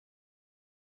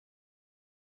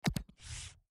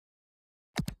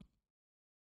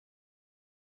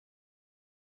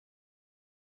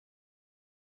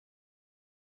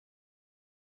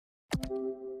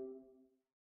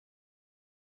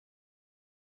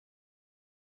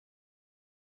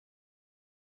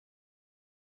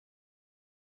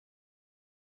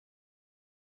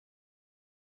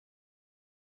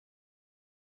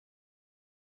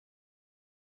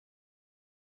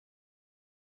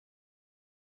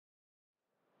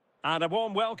And a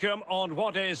warm welcome on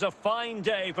what is a fine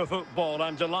day for football.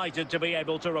 I'm delighted to be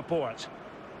able to report.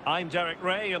 I'm Derek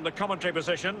Ray in the commentary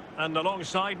position, and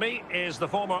alongside me is the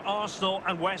former Arsenal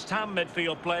and West Ham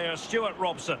midfield player Stuart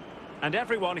Robson. And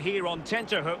everyone here on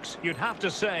tenterhooks, you'd have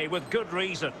to say, with good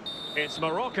reason. It's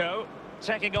Morocco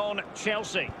taking on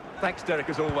Chelsea. Thanks, Derek,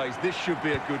 as always. This should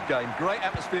be a good game. Great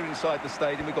atmosphere inside the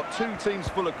stadium. We've got two teams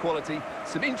full of quality,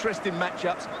 some interesting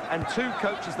matchups, and two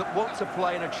coaches that want to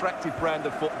play an attractive brand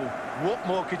of football. What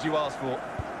more could you ask for?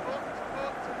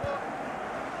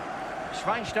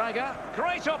 Schweinsteiger,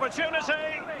 great opportunity.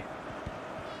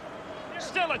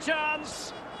 Still a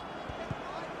chance.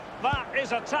 That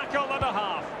is a tackle and a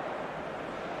half.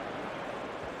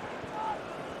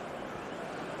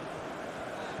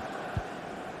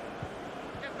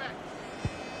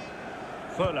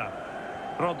 Fuller,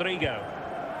 Rodrigo,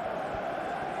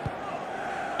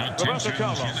 Roberto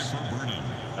Carlos,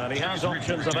 and he has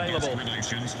options available.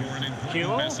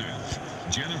 Kewell,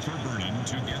 Jennifer Burnham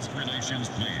to guest relations,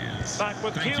 please. Back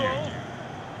with Kewell.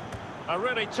 A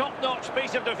really top-notch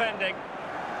piece of defending.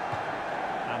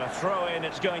 And a throw-in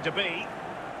it's going to be. In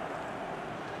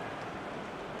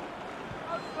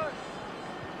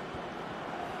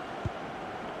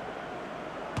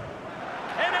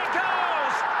it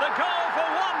goes! The goal for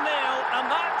 1-0, and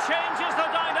that changes the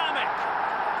dynamic.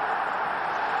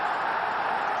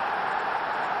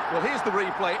 Well, here's the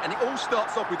replay, and it all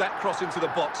starts off with that cross into the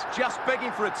box, just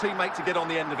begging for a teammate to get on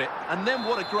the end of it. And then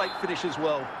what a great finish as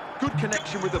well. Good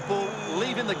connection with the ball,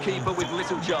 leaving the keeper with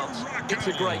little chance. It's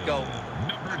a great goal.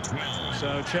 Number 12.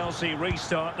 So Chelsea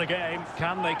restart the game.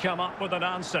 Can they come up with an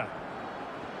answer?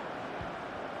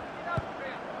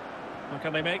 Or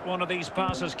can they make one of these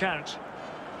passes count?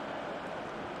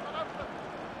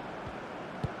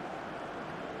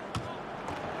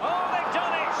 Oh, they've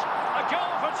done it! A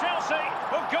goal for Chelsea,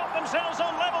 who've got themselves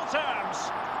on level terms.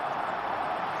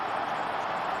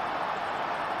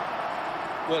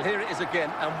 Well, here it is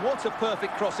again, and what a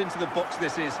perfect cross into the box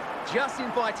this is. Just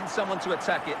inviting someone to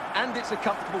attack it, and it's a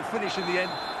comfortable finish in the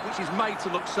end, which is made to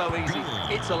look so easy.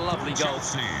 It's a lovely goal.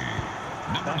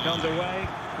 Back underway,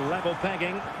 level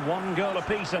pegging, 1 goal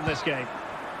apiece in this game.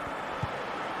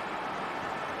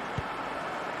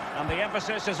 And the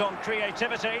emphasis is on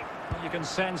creativity. You can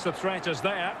sense the threat is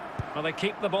there. Well, they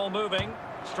keep the ball moving,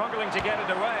 struggling to get it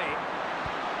away.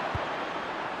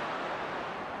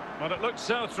 Well, it looked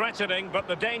so threatening, but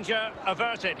the danger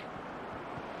averted.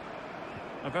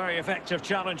 A very effective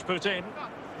challenge put in.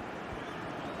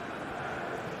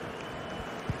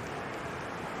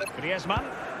 Griezmann.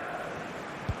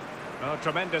 Oh,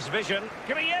 tremendous vision.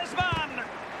 Griezmann!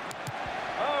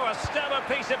 Oh, a stellar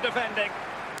piece of defending.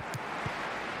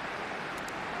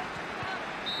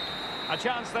 A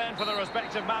chance then for the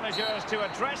respective managers to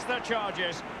address their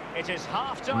charges. It is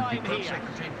half-time here.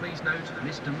 Secretary, please note,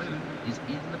 Mr. Moon is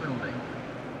in the building.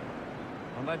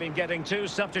 And they've been getting 2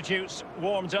 substitutes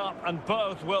warmed up, and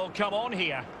both will come on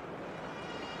here.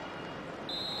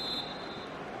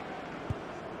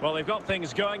 Well, they've got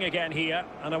things going again here,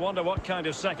 and I wonder what kind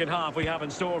of second half we have in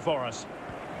store for us.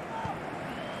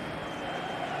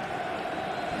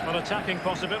 Well, attacking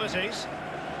possibilities.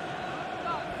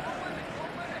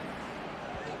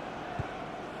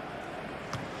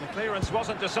 The clearance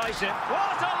wasn't decisive.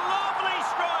 What a lovely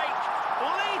strike!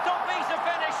 Lethal piece of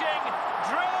finishing.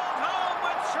 Drilled home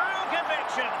with true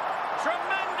conviction.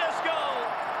 Tremendous goal.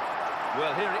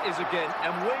 Well, here it is again,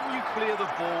 and when you clear the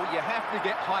ball, you have to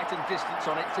get height and distance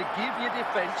on it to give your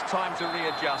defence time to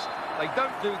readjust. They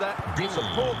don't do that, it's a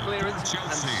poor clearance,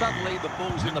 and suddenly the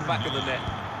ball's in the back of the net.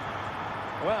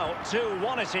 Well,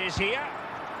 2-1 it is here.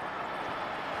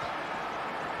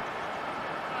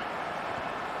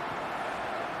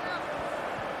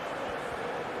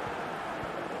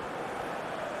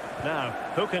 Now,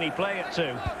 who can he play it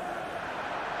to?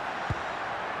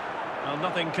 Well,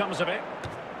 nothing comes of it.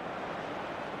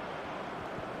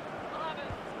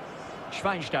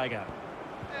 Schweinsteiger.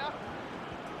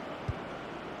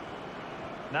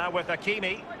 Now with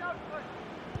Hakimi.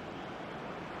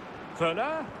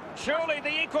 Fuller. Surely the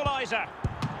equaliser.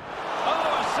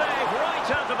 Oh, a save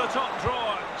right out of the top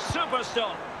drawer. Super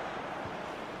stop.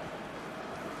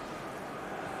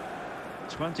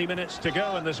 20 minutes to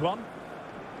go in this one.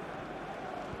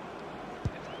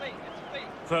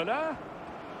 Fuller.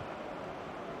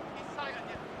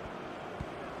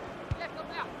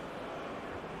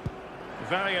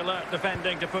 Very alert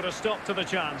defending to put a stop to the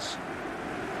chance.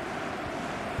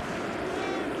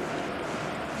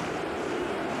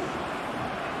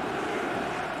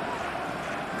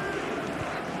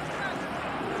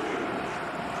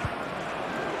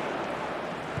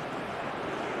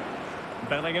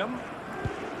 Bellingham.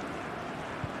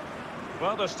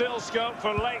 Well, there's still scope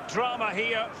for late drama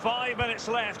here. 5 minutes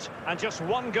left and just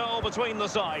one goal between the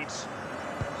sides.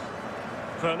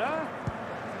 Werner.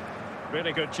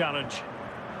 Really good challenge.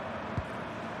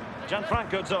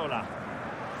 Gianfranco Zola.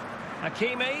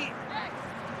 Hakimi.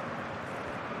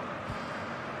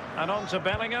 And on to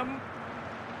Bellingham.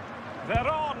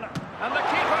 Veron. And the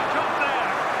keeper caught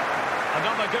there.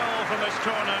 Another goal from this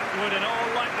corner would in all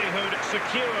likelihood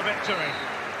secure a victory.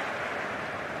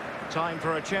 Time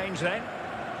for a change then.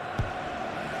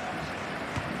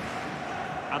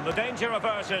 And the danger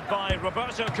averted by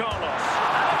Roberto Carlos.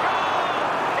 And a goal!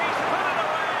 He's put it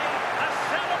away! A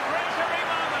celebratory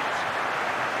moment!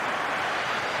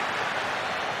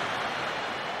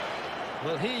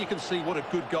 Well, here you can see what a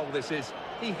good goal this is.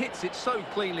 He hits it so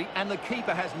cleanly and the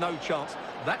keeper has no chance.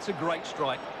 That's a great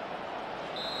strike.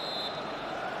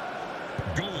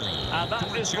 Goal. And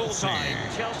that is full time.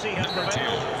 Chelsea have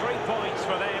prevailed. 3 points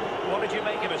for them. What did you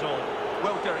make of it all?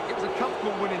 Well, Derek, it was a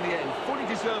comfortable win in the end. Fully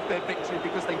deserved their victory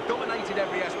because they dominated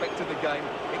every aspect of the game.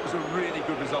 It was a really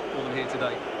good result for them here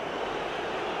today.